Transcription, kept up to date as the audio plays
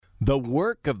The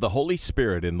work of the Holy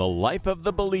Spirit in the life of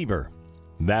the believer.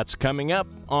 That's coming up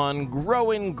on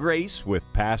Grow in Grace with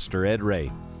Pastor Ed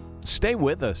Ray. Stay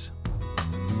with us.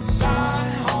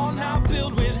 Zion now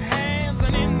built with hands,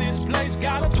 and in this place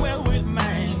gotta dwell with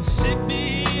man. Sick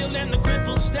be healed and the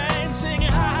crippled stand,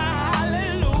 singing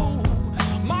hallelujah.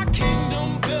 My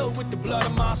kingdom built with the blood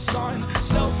of my son,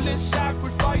 selfless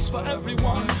sacrifice for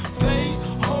everyone. Faith,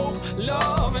 hope,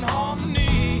 love, and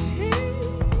harmony.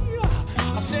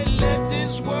 I said, let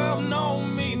this world know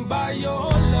me by your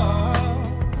love.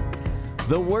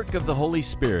 The work of the Holy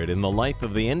Spirit in the life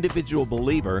of the individual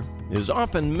believer is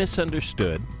often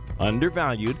misunderstood,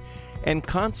 undervalued, and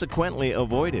consequently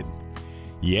avoided.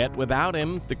 Yet without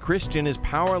Him, the Christian is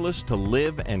powerless to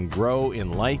live and grow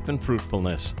in life and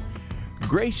fruitfulness.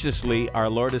 Graciously, our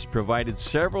Lord has provided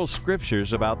several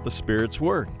scriptures about the Spirit's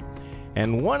work.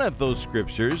 And one of those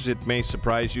scriptures, it may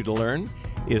surprise you to learn,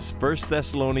 is 1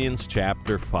 Thessalonians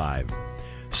chapter 5.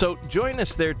 So join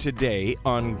us there today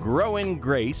on Grow in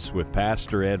Grace with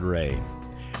Pastor Ed Ray.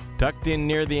 Tucked in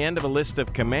near the end of a list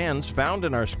of commands found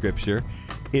in our scripture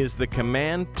is the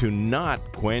command to not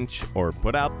quench or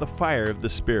put out the fire of the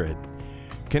Spirit.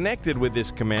 Connected with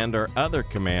this command are other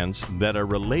commands that are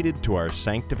related to our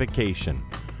sanctification,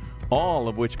 all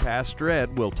of which Pastor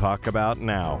Ed will talk about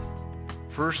now.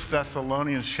 1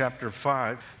 Thessalonians chapter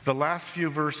 5, the last few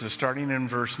verses starting in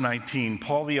verse 19.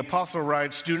 Paul the apostle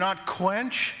writes, "Do not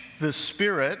quench the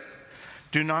Spirit,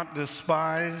 do not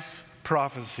despise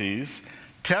prophecies,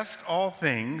 test all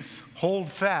things,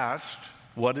 hold fast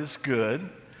what is good,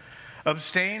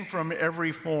 abstain from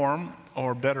every form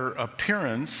or better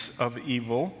appearance of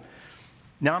evil.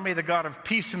 Now may the God of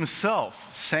peace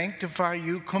himself sanctify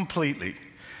you completely,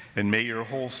 and may your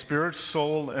whole spirit,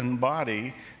 soul, and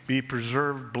body be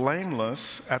preserved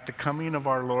blameless at the coming of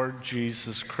our Lord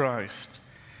Jesus Christ.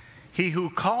 He who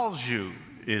calls you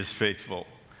is faithful,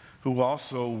 who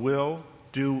also will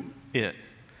do it.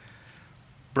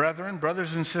 Brethren,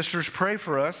 brothers and sisters, pray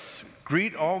for us.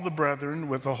 Greet all the brethren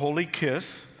with a holy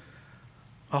kiss."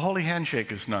 A holy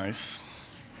handshake is nice.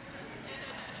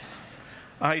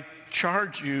 "I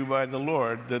charge you by the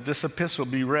Lord that this epistle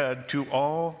be read to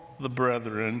all the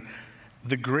brethren.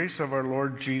 The grace of our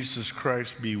Lord Jesus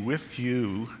Christ be with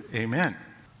you. Amen."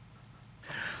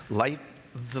 Light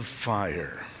the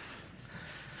fire.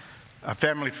 A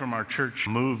family from our church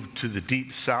moved to the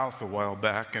deep south a while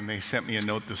back, and they sent me a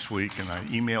note this week, and I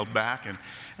emailed back and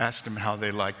asked them how they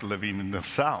liked living in the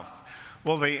south.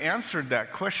 Well, they answered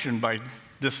that question by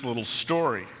this little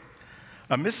story.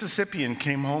 A Mississippian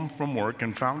came home from work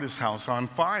and found his house on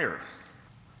fire.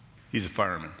 He's a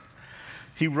fireman.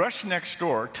 He rushed next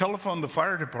door, telephoned the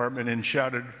fire department, and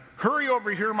shouted, "Hurry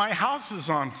over here, my house is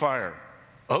on fire."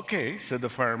 "Okay," said the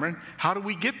fireman, "how do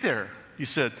we get there?" He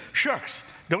said, "Shucks,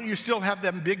 don't you still have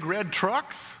them big red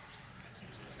trucks?"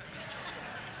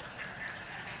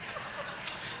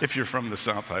 If you're from the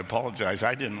South, I apologize.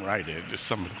 I didn't write it, just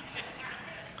somebody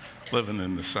living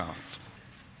in the South.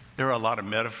 There are a lot of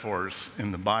metaphors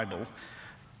in the Bible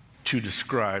to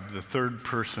describe the third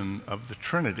person of the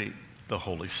Trinity, the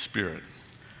Holy Spirit.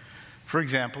 For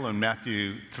example, in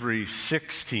Matthew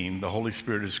 3:16, the Holy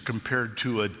Spirit is compared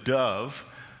to a dove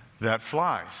that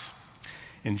flies.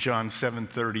 In John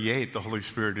 7:38, the Holy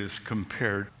Spirit is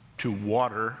compared to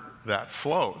water that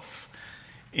flows.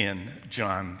 In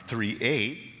John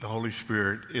 3:8, the Holy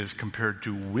Spirit is compared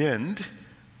to wind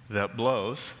that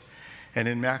blows. And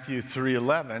in Matthew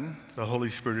 3:11, the Holy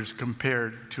Spirit is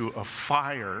compared to a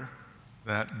fire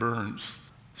that burns.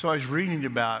 So I was reading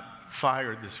about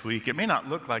fire this week. It may not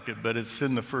look like it, but it's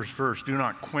in the first verse. Do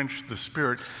not quench the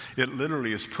Spirit. It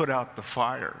literally is put out the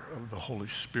fire of the Holy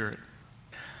Spirit.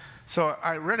 So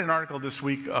I read an article this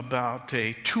week about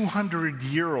a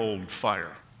 200-year-old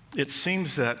fire. It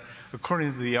seems that,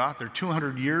 according to the author,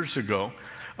 200 years ago,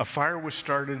 a fire was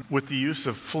started with the use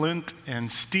of flint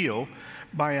and steel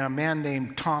by a man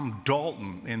named Tom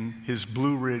Dalton in his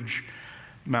Blue Ridge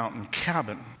Mountain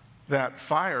cabin. That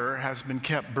fire has been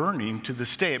kept burning to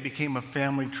this day. It became a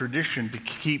family tradition to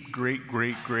keep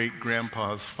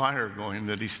great-great-great-grandpa's fire going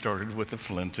that he started with the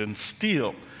flint and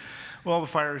steel. Well, the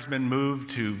fire has been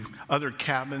moved to other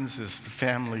cabins as the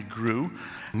family grew.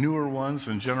 Newer ones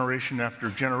and generation after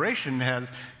generation has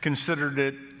considered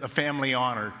it a family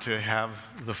honor to have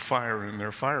the fire in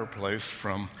their fireplace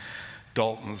from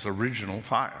Dalton's original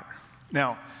fire.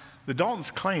 Now, the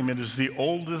Daltons claim it is the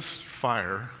oldest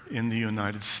fire in the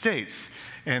United States,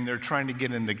 and they're trying to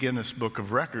get in the Guinness Book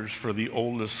of Records for the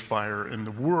oldest fire in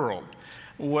the world.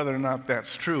 Whether or not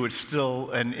that's true, it's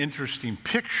still an interesting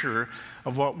picture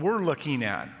of what we're looking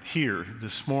at here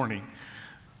this morning.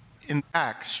 In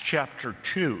Acts chapter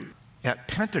 2, At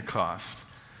Pentecost,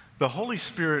 the Holy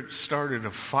Spirit started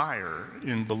a fire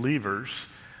in believers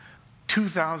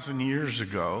 2,000 years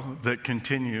ago that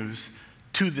continues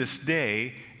to this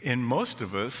day in most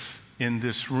of us in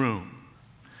this room.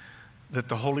 That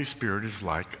the Holy Spirit is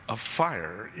like a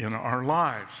fire in our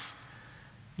lives.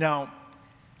 Now,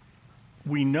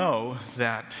 we know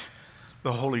that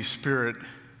the Holy Spirit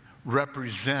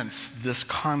represents this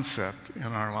concept in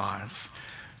our lives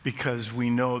because we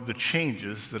know the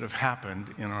changes that have happened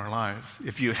in our lives.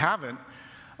 If you haven't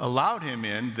allowed him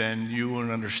in, then you won't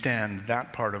understand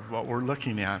that part of what we're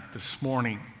looking at this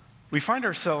morning. We find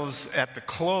ourselves at the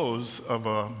close of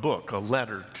a book, a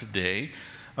letter today,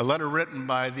 a letter written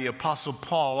by the Apostle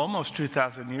Paul almost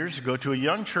 2,000 years ago to a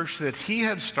young church that he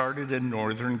had started in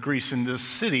northern Greece in this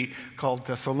city called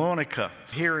Thessalonica.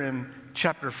 Here in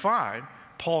chapter 5,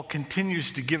 Paul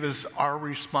continues to give us our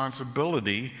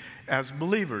responsibility as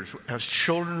believers, as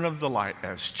children of the light,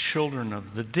 as children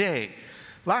of the day.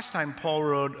 Last time, Paul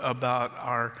wrote about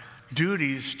our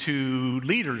duties to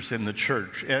leaders in the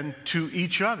church and to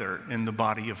each other in the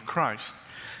body of Christ.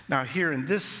 Now, here in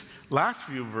this last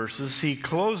few verses, he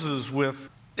closes with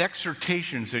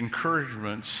exhortations,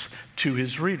 encouragements to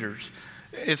his readers.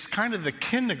 It's kind of the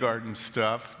kindergarten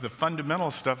stuff, the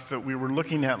fundamental stuff that we were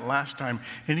looking at last time,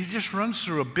 and he just runs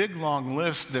through a big, long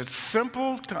list that's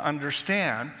simple to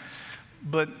understand,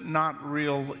 but not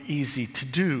real easy to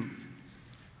do.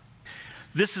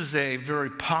 This is a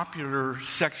very popular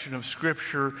section of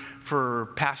Scripture for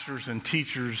pastors and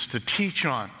teachers to teach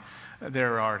on.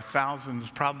 There are thousands,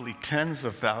 probably tens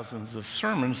of thousands of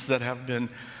sermons that have been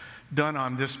done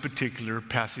on this particular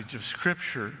passage of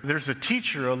Scripture. There's a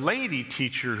teacher, a lady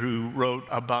teacher, who wrote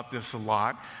about this a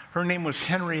lot. Her name was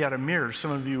Henrietta Mears.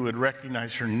 Some of you would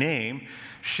recognize her name.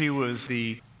 She was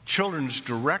the children's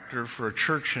director for a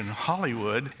church in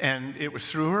Hollywood, and it was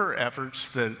through her efforts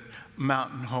that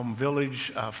Mountain Home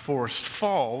Village, Forest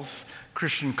Falls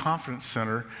Christian Conference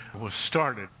Center was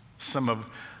started. Some of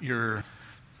your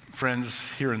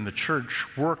friends here in the church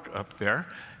work up there,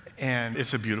 and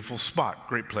it's a beautiful spot,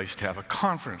 great place to have a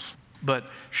conference. But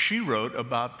she wrote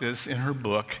about this in her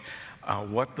book,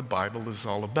 What the Bible is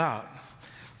All About.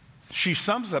 She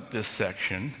sums up this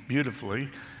section beautifully,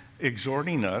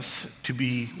 exhorting us to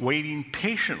be waiting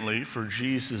patiently for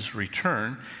Jesus'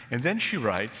 return. And then she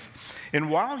writes, and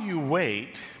while you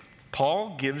wait,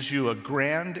 Paul gives you a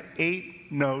grand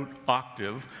 8-note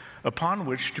octave upon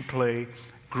which to play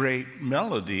great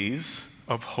melodies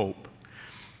of hope.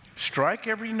 Strike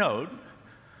every note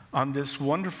on this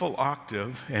wonderful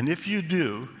octave, and if you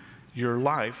do, your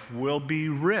life will be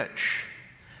rich.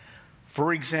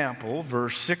 For example,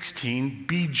 verse 16,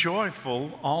 be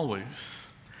joyful always.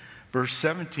 Verse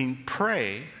 17,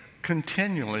 pray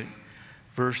continually.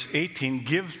 Verse 18,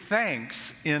 give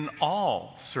thanks in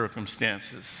all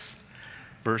circumstances.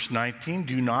 Verse 19,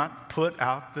 do not put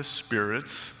out the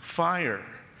Spirit's fire.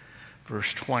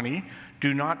 Verse 20,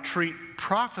 do not treat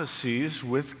prophecies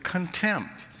with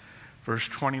contempt. Verse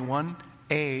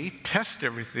 21a, test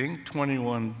everything.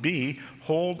 21b,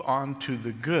 hold on to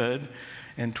the good.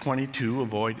 And 22,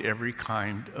 avoid every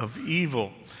kind of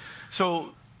evil. So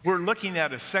we're looking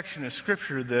at a section of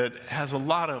Scripture that has a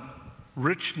lot of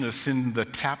richness in the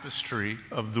tapestry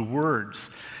of the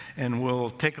words. And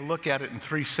we'll take a look at it in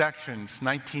 3 sections,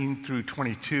 19 through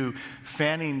 22,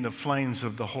 fanning the flames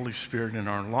of the Holy Spirit in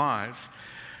our lives.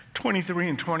 23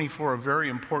 and 24, a very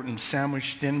important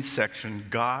sandwiched in section,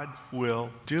 God will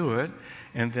do it.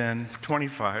 And then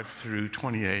 25 through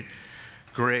 28,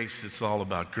 grace, it's all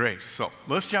about grace. So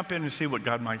let's jump in and see what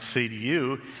God might say to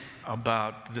you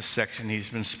about this section he's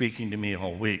been speaking to me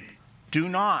all week. Do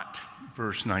not,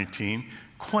 verse 19,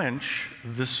 quench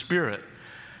the Spirit.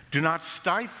 Do not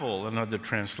stifle, another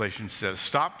translation says.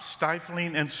 Stop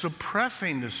stifling and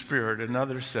suppressing the Spirit,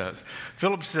 another says.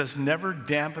 Philip says, never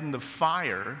dampen the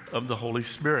fire of the Holy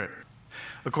Spirit.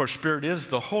 Of course, Spirit is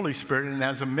the Holy Spirit, and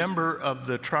as a member of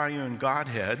the triune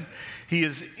Godhead, he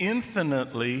is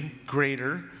infinitely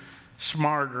greater,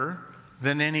 smarter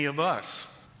than any of us.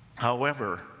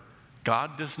 However,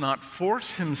 God does not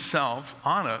force himself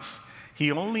on us.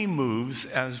 He only moves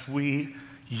as we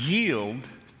yield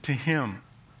to him.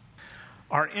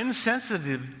 Our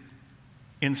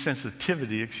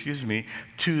insensitivity,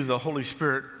 to the Holy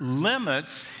Spirit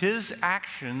limits his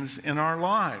actions in our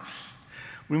lives.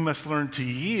 We must learn to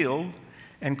yield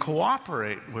and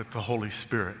cooperate with the Holy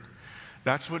Spirit.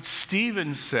 That's what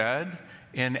Stephen said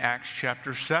in Acts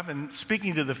chapter 7.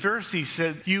 Speaking to the Pharisees,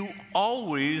 said, you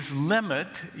always limit,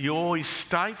 you always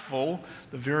stifle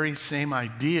the very same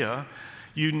idea.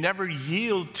 You never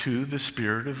yield to the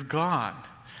Spirit of God.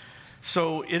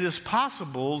 So it is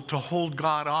possible to hold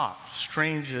God off,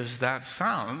 strange as that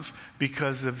sounds,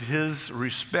 because of his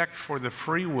respect for the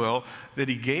free will that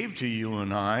he gave to you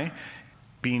and I,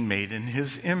 being made in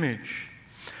his image.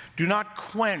 Do not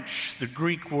quench. The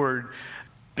Greek word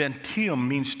bentium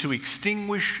means to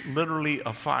extinguish, literally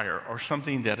a fire or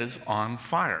something that is on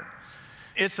fire.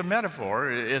 It's a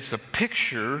metaphor, it's a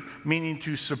picture meaning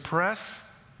to suppress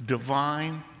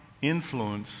divine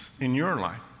influence in your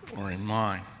life or in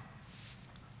mine.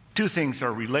 Two things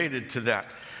are related to that.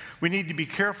 We need to be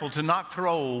careful to not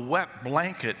throw a wet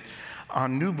blanket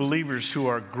on new believers who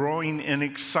are growing in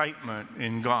excitement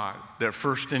in God, their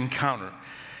first encounter.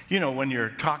 You know, when you're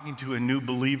talking to a new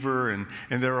believer and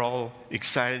they're all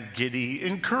excited, giddy,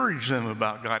 encourage them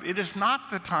about God. It is not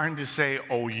the time to say,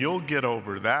 oh, you'll get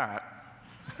over that.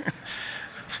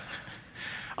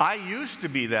 I used to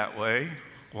be that way.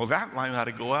 Well, that line ought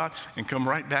to go out and come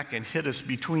right back and hit us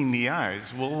between the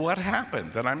eyes. Well, what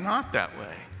happened that I'm not that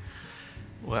way?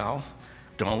 Well,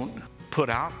 don't put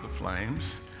out the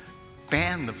flames.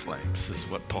 Fan the flames is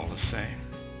what Paul is saying.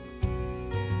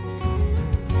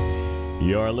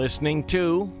 You're listening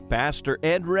to Pastor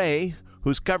Ed Ray,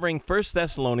 who's covering 1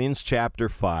 Thessalonians chapter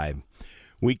 5.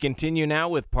 We continue now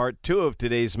with part 2 of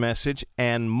today's message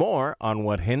and more on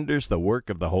what hinders the work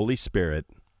of the Holy Spirit.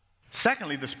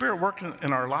 Secondly, the Spirit work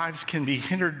in our lives can be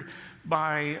hindered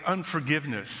by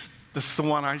unforgiveness. This is the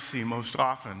one I see most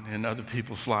often in other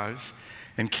people's lives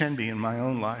and can be in my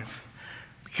own life.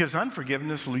 Because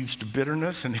unforgiveness leads to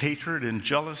bitterness and hatred and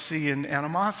jealousy and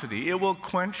animosity. It will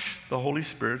quench the Holy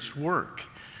Spirit's work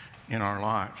in our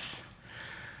lives.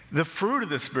 The fruit of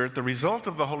the Spirit, the result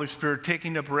of the Holy Spirit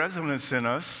taking up residence in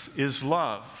us, is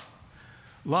love.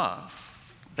 Love.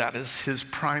 That is his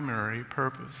primary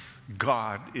purpose.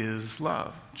 God is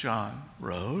love, John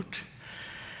wrote.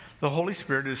 The Holy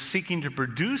Spirit is seeking to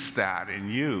produce that in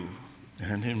you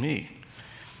and in me.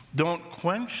 Don't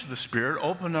quench the Spirit.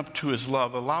 Open up to his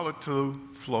love. Allow it to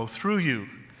flow through you.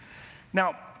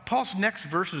 Now, Paul's next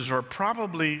verses are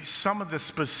probably some of the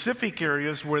specific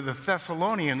areas where the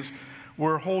Thessalonians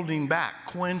were holding back,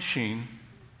 quenching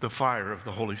the fire of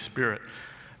the Holy Spirit.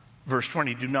 Verse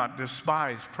 20, do not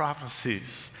despise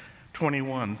prophecies.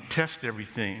 21, test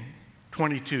everything.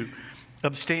 22,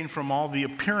 abstain from all the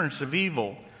appearance of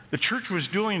evil. The church was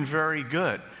doing very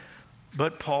good,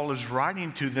 but Paul is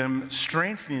writing to them,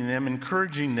 strengthening them,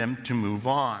 encouraging them to move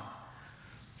on.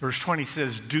 Verse 20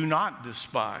 says, do not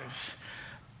despise,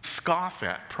 scoff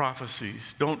at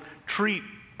prophecies. Don't treat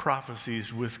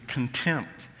prophecies with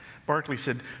contempt. Barclay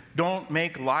said, don't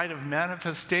make light of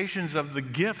manifestations of the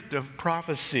gift of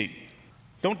prophecy.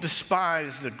 Don't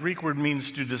despise. The Greek word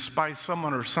means to despise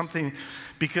someone or something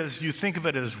because you think of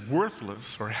it as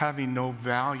worthless or having no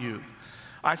value.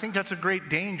 I think that's a great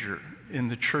danger in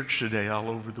the church today all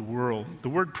over the world. The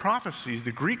word prophecy,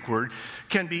 the Greek word,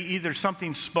 can be either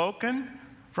something spoken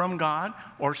from God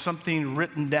or something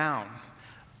written down,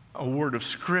 a word of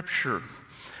Scripture.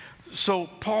 So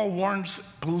Paul warns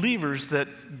believers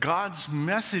that God's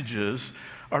messages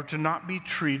are to not be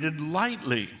treated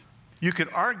lightly. You could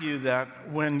argue that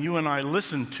when you and I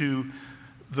listen to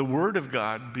the Word of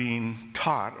God being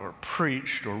taught or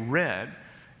preached or read,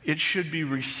 it should be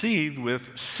received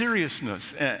with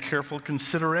seriousness and careful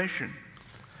consideration.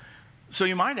 So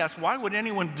you might ask, why would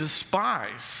anyone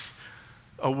despise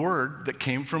a word that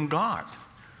came from God?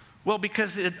 Well,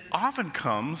 because it often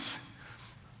comes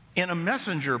in a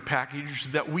messenger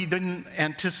package that we didn't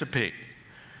anticipate.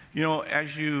 You know,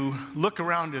 as you look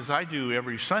around as I do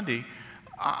every Sunday,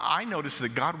 I notice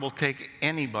that God will take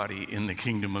anybody in the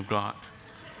kingdom of God.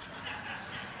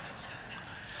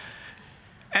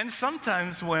 And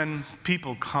sometimes when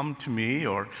people come to me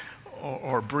or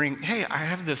bring, hey, I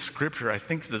have this scripture, I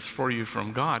think this for you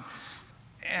from God,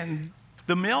 and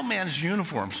the mailman's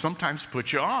uniform sometimes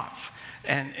puts you off,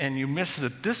 and you miss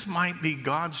that this might be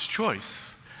God's choice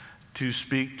to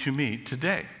speak to me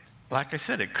today. Like I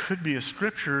said, it could be a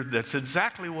scripture that's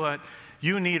exactly what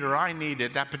you need or I need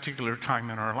at that particular time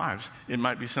in our lives. It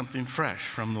might be something fresh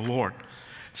from the Lord.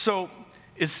 So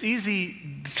it's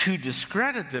easy to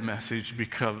discredit the message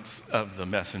because of the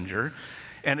messenger,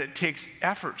 and it takes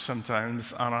effort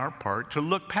sometimes on our part to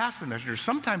look past the messenger.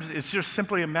 Sometimes it's just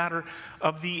simply a matter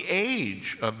of the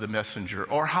age of the messenger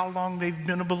or how long they've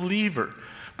been a believer.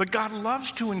 But God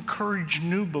loves to encourage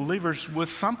new believers with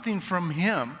something from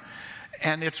him,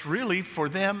 and it's really for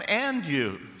them and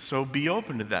you. So be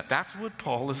open to that. That's what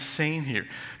Paul is saying here.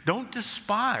 Don't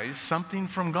despise something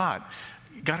from God.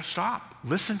 You got to stop.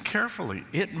 Listen carefully.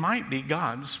 It might be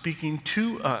God speaking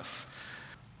to us.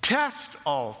 Test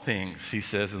all things, he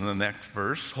says in the next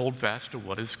verse. Hold fast to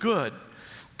what is good.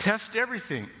 Test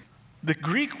everything. The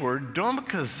Greek word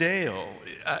domikazeo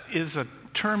is a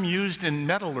term used in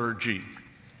metallurgy.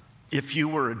 If you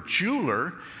were a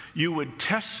jeweler, you would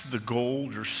test the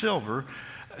gold or silver.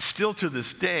 Still to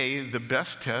this day, the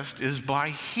best test is by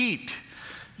heat.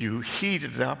 You heat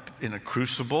it up in a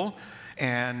crucible,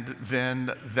 and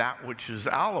then that which is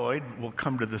alloyed will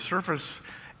come to the surface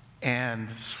and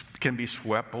can be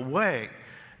swept away.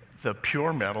 The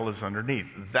pure metal is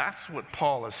underneath. That's what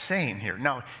Paul is saying here.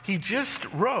 Now, he just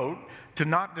wrote to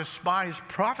not despise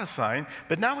prophesying,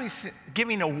 but now he's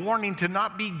giving a warning to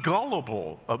not be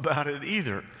gullible about it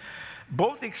either.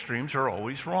 Both extremes are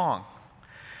always wrong.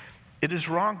 It is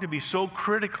wrong to be so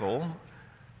critical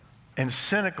and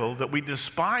cynical that we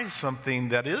despise something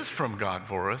that is from God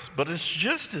for us, but it's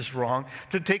just as wrong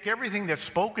to take everything that's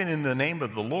spoken in the name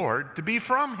of the Lord to be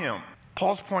from him.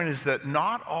 Paul's point is that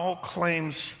not all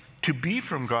claims to be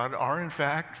from God are in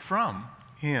fact from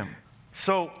him.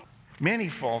 So many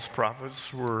false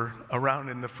prophets were around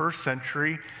in the first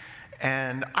century,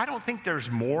 and I don't think there's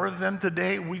more of them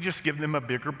today. We just give them a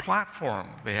bigger platform.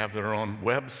 They have their own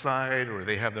website, or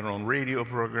they have their own radio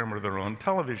program, or their own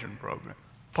television program.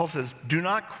 Paul says, do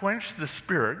not quench the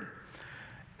spirit,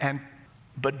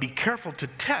 but be careful to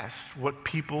test what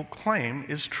people claim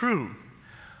is true.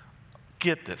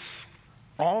 Get this.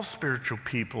 All spiritual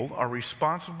people are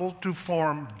responsible to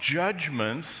form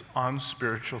judgments on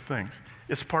spiritual things.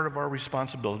 It's part of our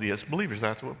responsibility as believers.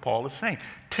 That's what Paul is saying.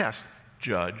 Test,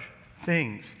 judge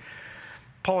things.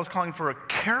 Paul is calling for a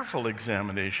careful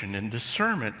examination and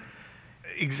discernment.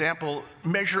 Example,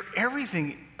 measure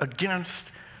everything against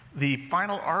the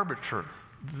final arbiter,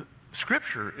 the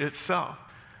Scripture itself.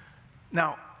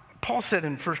 Now, Paul said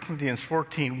in 1 Corinthians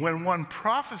 14, when one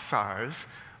prophesies,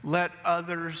 let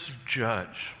others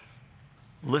judge.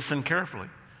 Listen carefully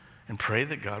and pray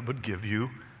that God would give you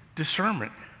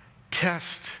discernment.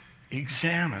 Test,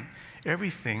 examine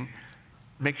everything.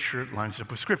 Make sure it lines up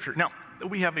with Scripture. Now,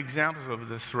 we have examples of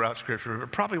this throughout Scripture,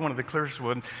 but probably one of the clearest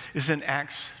ones is in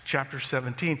Acts chapter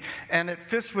 17. And it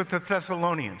fits with the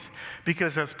Thessalonians,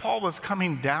 because as Paul was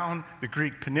coming down the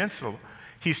Greek peninsula,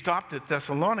 he stopped at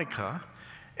Thessalonica,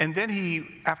 and then he,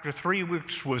 after 3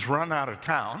 weeks, was run out of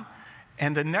town.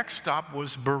 And the next stop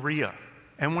was Berea.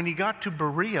 And when he got to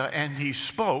Berea and he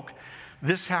spoke,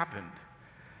 this happened.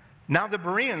 Now the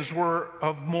Bereans were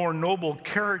of more noble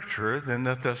character than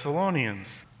the Thessalonians,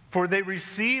 for they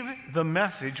received the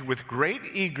message with great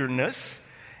eagerness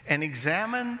and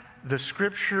examined the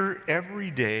Scripture every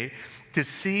day to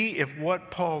see if what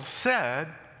Paul said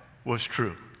was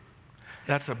true.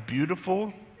 That's a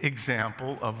beautiful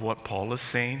example of what Paul is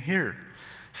saying here.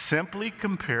 Simply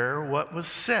compare what was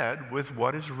said with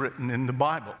what is written in the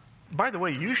Bible. By the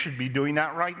way, you should be doing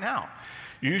that right now.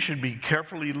 You should be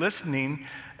carefully listening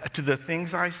to the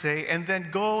things I say, and then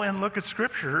go and look at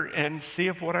Scripture and see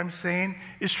if what I'm saying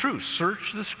is true.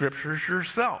 Search the Scriptures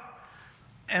yourself.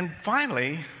 And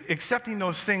finally, accepting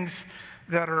those things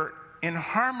that are in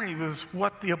harmony with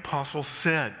what the apostles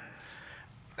said.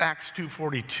 Acts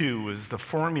 2:42 is the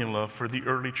formula for the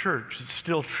early church. It's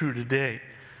still true today.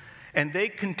 And they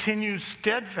continued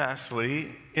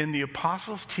steadfastly in the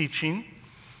apostles' teaching,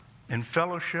 in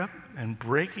fellowship, and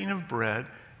breaking of bread,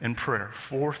 and prayer.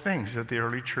 4 things that the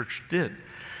early church did.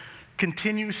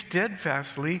 Continue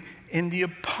steadfastly in the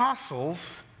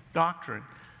apostles' doctrine.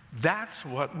 That's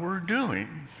what we're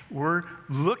doing. We're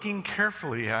looking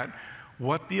carefully at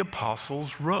what the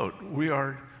apostles wrote. We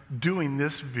are doing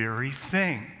this very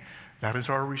thing. That is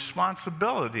our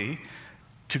responsibility,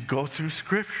 to go through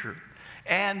Scripture.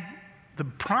 And the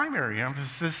primary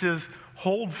emphasis is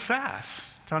hold fast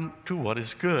to what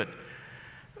is good.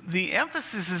 The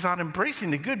emphasis is on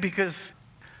embracing the good, because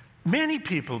many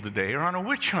people today are on a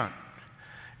witch hunt.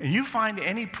 And you find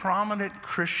any prominent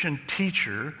Christian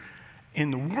teacher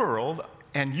in the world,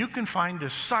 and you can find a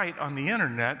site on the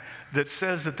internet that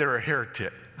says that they're a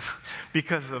heretic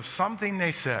because of something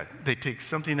they said. They take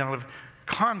something out of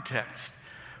context.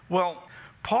 Well,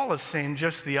 Paul is saying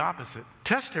just the opposite.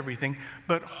 Test everything,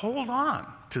 but hold on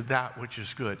to that which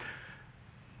is good.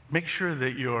 Make sure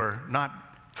that you're not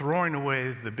throwing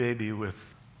away the baby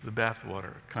with the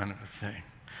bathwater, kind of a thing.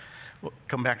 We'll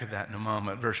come back to that in a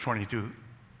moment. Verse 22,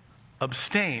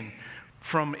 abstain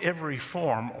from every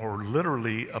form, or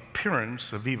literally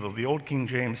appearance, of evil. The old King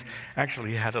James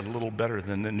actually had it a little better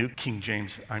than the New King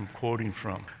James I'm quoting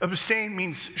from. Abstain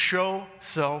means show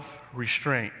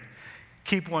self-restraint.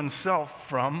 Keep oneself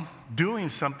from doing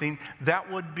something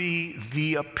that would be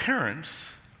the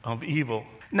appearance of evil.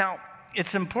 Now,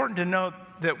 it's important to note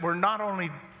that we're not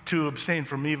only to abstain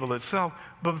from evil itself,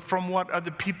 but from what other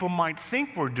people might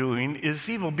think we're doing is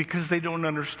evil, because they don't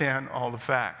understand all the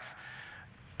facts.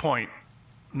 point.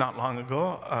 Not long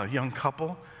ago, a young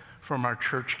couple from our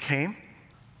church came.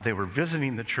 They were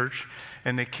visiting the church,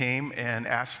 and they came and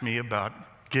asked me about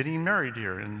getting married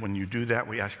here. And when you do that,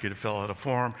 we ask you to fill out a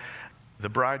form, the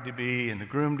bride-to-be and the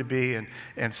groom-to-be.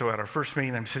 And so at our first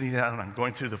meeting, I'm sitting down and I'm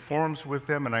going through the forms with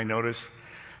them, and I notice,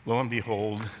 lo and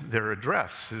behold, their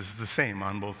address is the same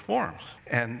on both forms.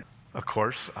 And of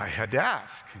course, I had to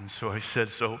ask. And so I said,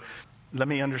 so let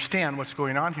me understand what's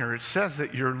going on here. It says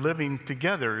that you're living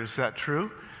together. Is that true?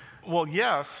 Well,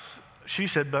 yes. She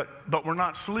said, but we're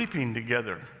not sleeping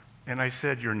together. And I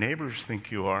said, your neighbors think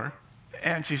you are.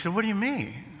 And she said, what do you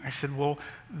mean? I said, well,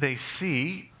 they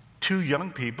see two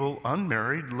young people,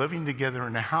 unmarried, living together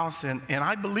in a house, and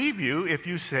I believe you if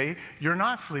you say you're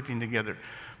not sleeping together.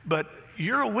 But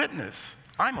you're a witness.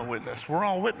 I'm a witness. We're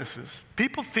all witnesses.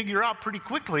 People figure out pretty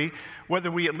quickly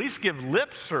whether we at least give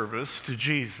lip service to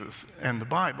Jesus and the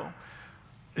Bible.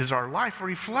 Is our life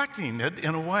reflecting it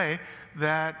in a way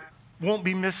that won't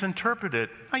be misinterpreted?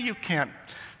 Now, you can't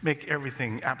make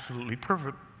everything absolutely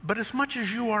perfect, but as much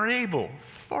as you are able.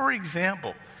 For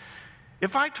example,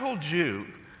 if I told you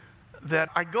that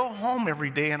I go home every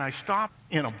day and I stop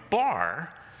in a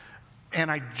bar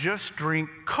and I just drink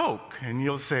Coke, and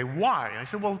you'll say, why? I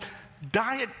said, well,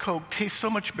 Diet Coke tastes so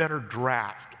much better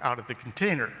draft out of the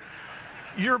container.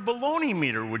 Your baloney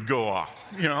meter would go off,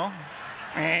 you know.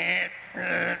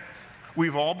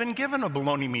 We've all been given a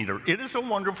baloney meter. It is a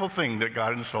wonderful thing that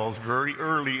God installs very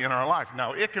early in our life.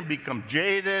 Now, it can become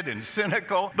jaded and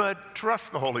cynical, but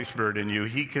trust the Holy Spirit in you.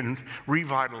 He can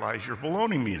revitalize your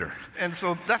baloney meter. And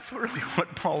so that's really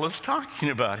what Paul is talking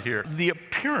about here. The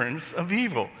appearance of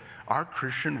evil. Our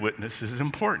Christian witness is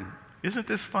important. Isn't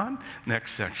this fun?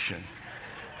 Next section.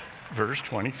 Verse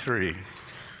 23.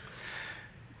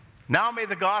 Now may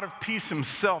the God of peace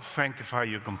himself sanctify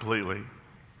you completely.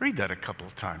 Read that a couple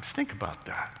of times. Think about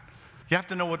that. You have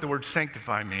to know what the word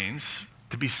sanctify means,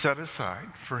 to be set aside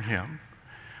for him.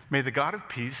 May the God of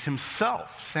peace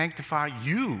himself sanctify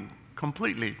you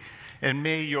completely, and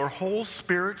may your whole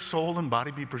spirit, soul, and body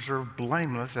be preserved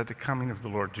blameless at the coming of the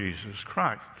Lord Jesus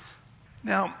Christ.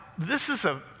 Now, this is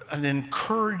an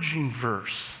encouraging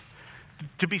verse.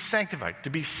 To be sanctified,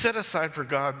 to be set aside for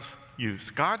God's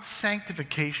use. God's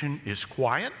sanctification is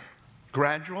quiet,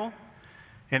 gradual,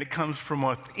 and it comes from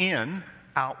within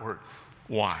outward.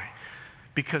 Why?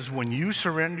 Because when you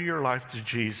surrender your life to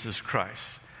Jesus Christ,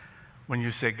 when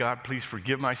you say, God, please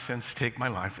forgive my sins, take my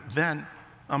life, then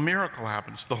a miracle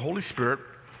happens. The Holy Spirit,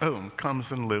 boom,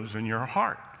 comes and lives in your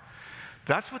heart.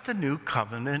 That's what the new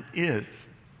covenant is.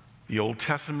 The Old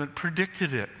Testament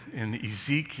predicted it in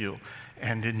Ezekiel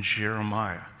and in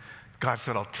Jeremiah. God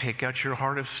said, I'll take out your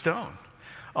heart of stone.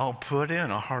 I'll put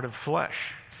in a heart of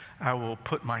flesh. I will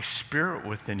put my spirit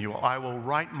within you. I will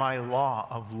write my law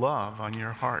of love on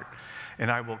your heart,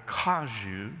 and I will cause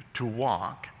you to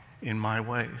walk in my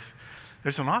ways.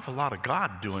 There's an awful lot of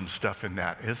God doing stuff in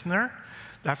that, isn't there?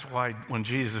 That's why when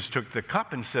Jesus took the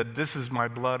cup and said, this is my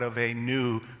blood of a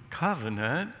new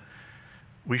covenant,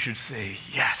 we should say,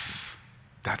 yes,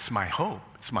 that's my hope.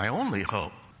 It's my only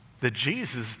hope, that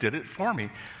Jesus did it for me.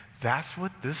 That's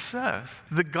what this says.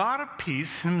 The God of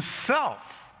peace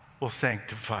himself will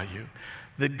sanctify you,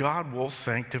 that God will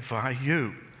sanctify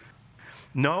you.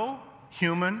 No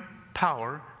human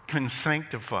power can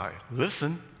sanctify.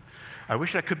 Listen, I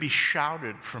wish that could be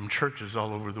shouted from churches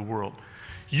all over the world.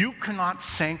 You cannot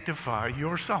sanctify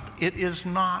yourself. It is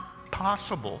not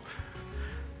possible.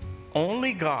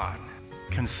 Only God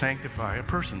can sanctify a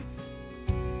person.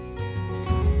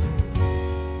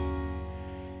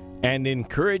 And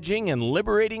encouraging and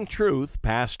liberating truth,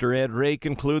 Pastor Ed Ray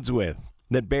concludes with,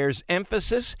 that bears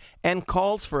emphasis and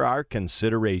calls for our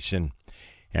consideration.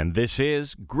 And this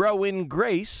is Grow in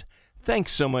Grace.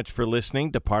 Thanks so much for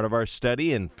listening to part of our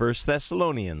study in 1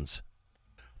 Thessalonians.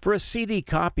 For a CD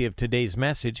copy of today's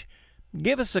message,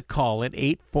 give us a call at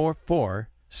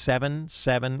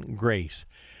 844-77-GRACE.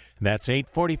 That's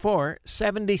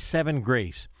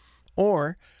 844-77-GRACE.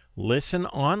 Or listen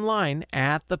online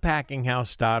at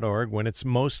thepackinghouse.org when it's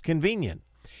most convenient.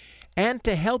 And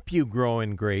to help you grow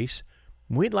in grace,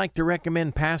 we'd like to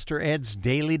recommend Pastor Ed's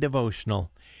Daily Devotional.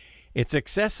 It's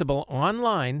accessible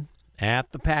online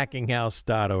at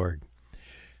thepackinghouse.org.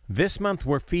 This month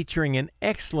we're featuring an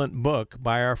excellent book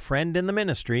by our friend in the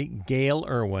ministry, Gail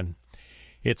Irwin.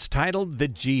 It's titled The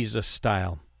Jesus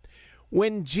Style.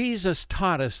 When Jesus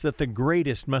taught us that the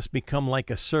greatest must become like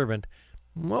a servant,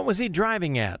 what was he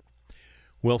driving at?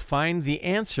 We'll find the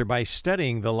answer by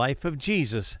studying the life of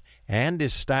Jesus and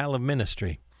his style of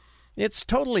ministry. It's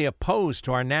totally opposed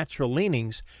to our natural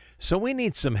leanings, so we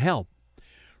need some help.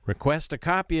 Request a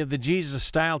copy of the Jesus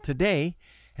Style today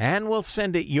and we'll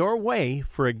send it your way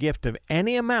for a gift of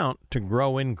any amount to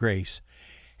grow in grace.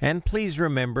 And please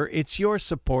remember, it's your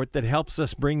support that helps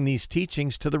us bring these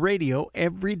teachings to the radio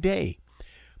every day.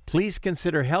 Please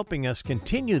consider helping us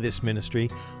continue this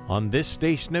ministry on this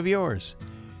station of yours.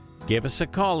 Give us a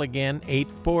call again,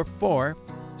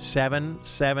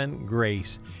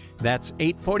 844-77-GRACE. That's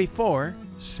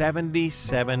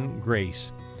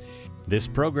 844-77-GRACE. This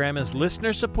program is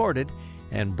listener-supported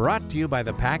and brought to you by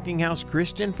the Packing House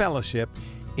Christian Fellowship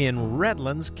in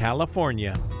Redlands,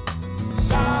 California.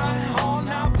 Zion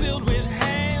now built with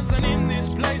hands, and in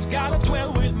this place gotta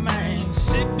dwell with man.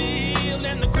 Sick be healed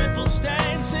and the crippled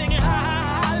stand, singing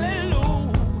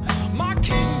hallelujah. My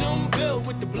kingdom built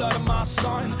with the blood of my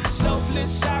son,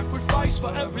 selfless sacrifice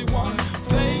for everyone.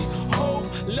 Faith